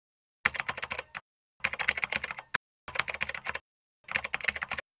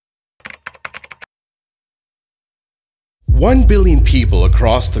1 billion people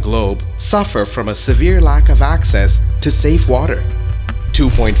across the globe suffer from a severe lack of access to safe water.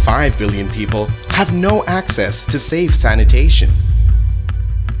 2.5 billion people have no access to safe sanitation.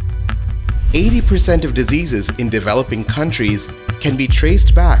 80% of diseases in developing countries can be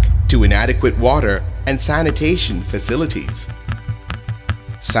traced back to inadequate water and sanitation facilities.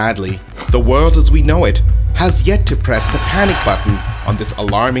 Sadly, the world as we know it has yet to press the panic button on this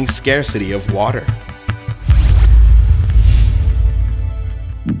alarming scarcity of water.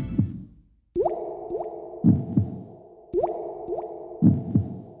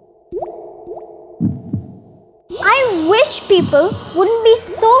 I wish people wouldn't be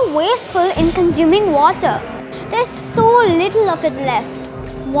so wasteful in consuming water. There's so little of it left.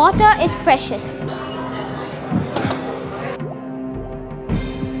 Water is precious.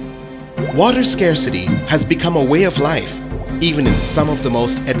 Water scarcity has become a way of life, even in some of the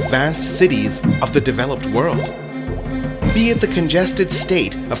most advanced cities of the developed world. Be it the congested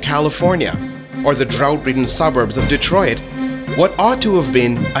state of California or the drought-ridden suburbs of Detroit, what ought to have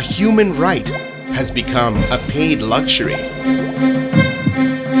been a human right has become a paid luxury.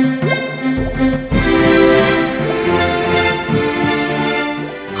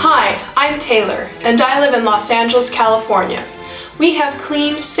 Hi, I'm Taylor, and I live in Los Angeles, California. We have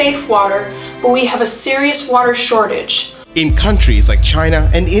clean, safe water, but we have a serious water shortage. In countries like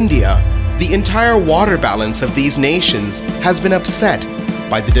China and India, the entire water balance of these nations has been upset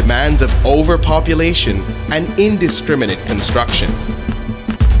by the demands of overpopulation and indiscriminate construction.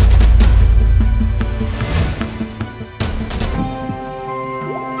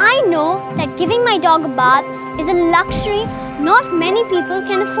 I know that giving my dog a bath is a luxury not many people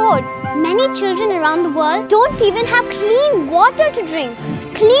can afford. Many children around the world don't even have clean water to drink.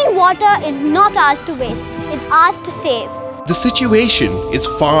 Clean water is not ours to waste, it's ours to save. The situation is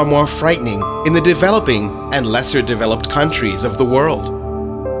far more frightening in the developing and lesser developed countries of the world.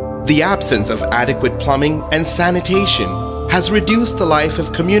 The absence of adequate plumbing and sanitation has reduced the life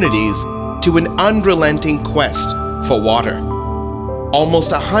of communities to an unrelenting quest for water.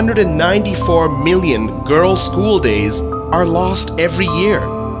 Almost 194 million girls' school days are lost every year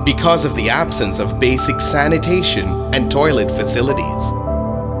because of the absence of basic sanitation and toilet facilities.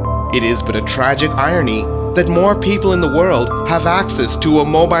 It is but a tragic irony that more people in the world have access to a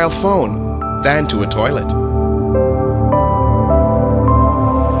mobile phone than to a toilet.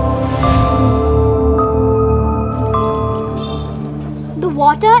 The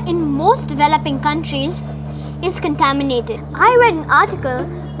water in most developing countries is contaminated. I read an article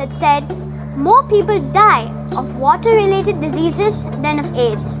that said more people die of water-related diseases than of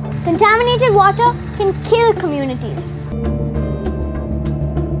AIDS. Contaminated water can kill communities.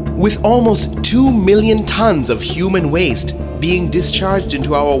 With almost 2 million tons of human waste being discharged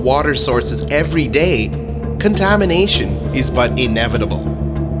into our water sources every day, contamination is but inevitable.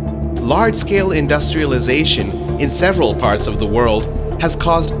 Large-scale industrialization in several parts of the world has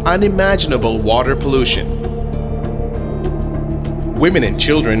caused unimaginable water pollution. Women and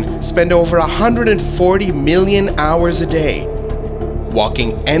children spend over 140 million hours a day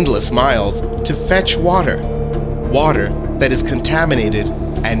walking endless miles to fetch water that is contaminated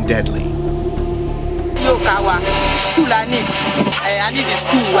and deadly.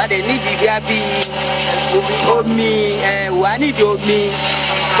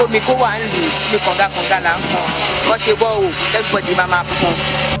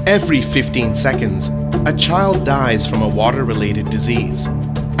 Every 15 seconds, a child dies from a water-related disease.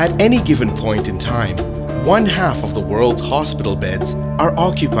 At any given point in time, 1/2 of the world's hospital beds are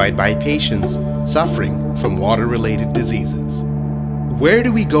occupied by patients suffering from water-related diseases. Where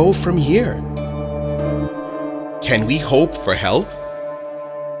do we go from here? Can we hope for help?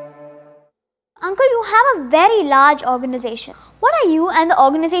 Uncle, you have a very large organization. What are you and the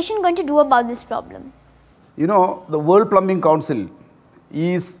organization going to do about this problem? You know, the World Plumbing Council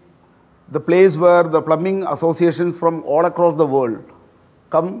is the place where the plumbing associations from all across the world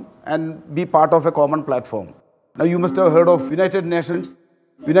come and be part of a common platform. Now you must have heard of United Nations.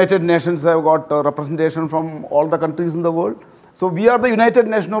 United Nations have got representation from all the countries in the world. So we are the United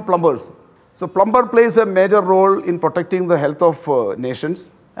Nations of Plumbers. So plumber plays a major role in protecting the health of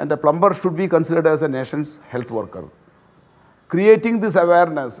nations, and a plumber should be considered as a nation's health worker. Creating this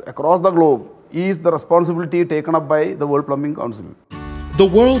awareness across the globe is the responsibility taken up by the World Plumbing Council. The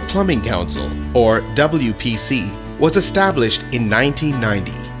World Plumbing Council, or WPC, was established in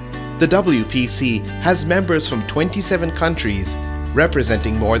 1990. The WPC has members from 27 countries,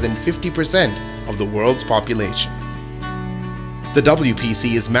 representing more than 50% of the world's population. The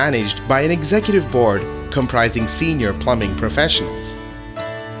WPC is managed by an executive board comprising senior plumbing professionals.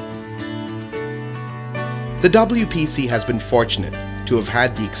 The WPC has been fortunate to have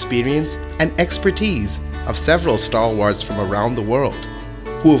had the experience and expertise of several stalwarts from around the world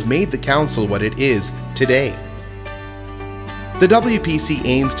who have made the Council what it is today. The WPC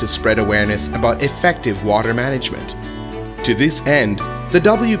aims to spread awareness about effective water management. To this end, the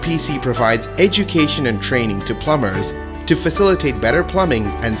WPC provides education and training to plumbers to facilitate better plumbing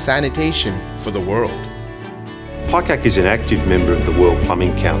and sanitation for the world. PICAC is an active member of the World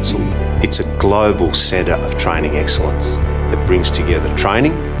Plumbing Council. It's a global centre of training excellence that brings together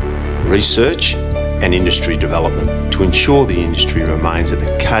training, research and industry development to ensure the industry remains at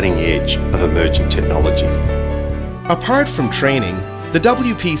the cutting edge of emerging technology. Apart from training, the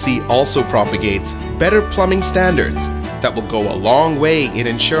WPC also propagates better plumbing standards that will go a long way in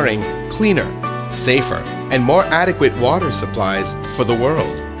ensuring cleaner, safer, and more adequate water supplies for the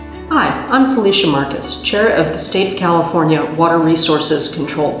world. Hi, I'm Felicia Marcus, Chair of the State of California Water Resources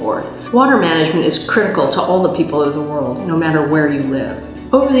Control Board. Water management is critical to all the people of the world, no matter where you live.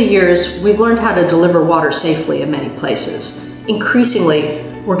 Over the years, we've learned how to deliver water safely in many places. Increasingly,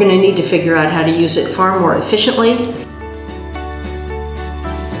 we're going to need to figure out how to use it far more efficiently.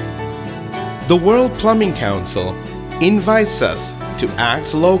 The World Plumbing Council invites us to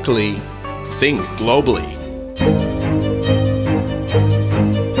act locally, think globally.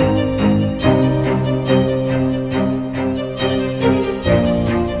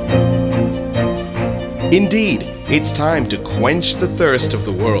 Indeed, it's time to quench the thirst of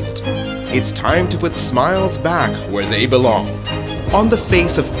the world. It's time to put smiles back where they belong, on the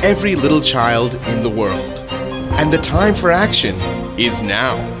face of every little child in the world. And the time for action is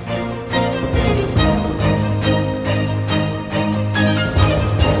now.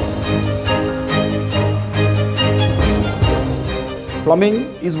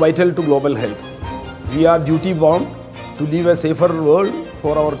 Plumbing is vital to global health. We are duty-bound to leave a safer world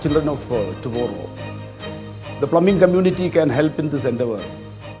for our children of tomorrow. The plumbing community can help in this endeavor.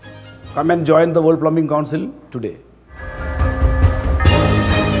 Come and join the World Plumbing Council today.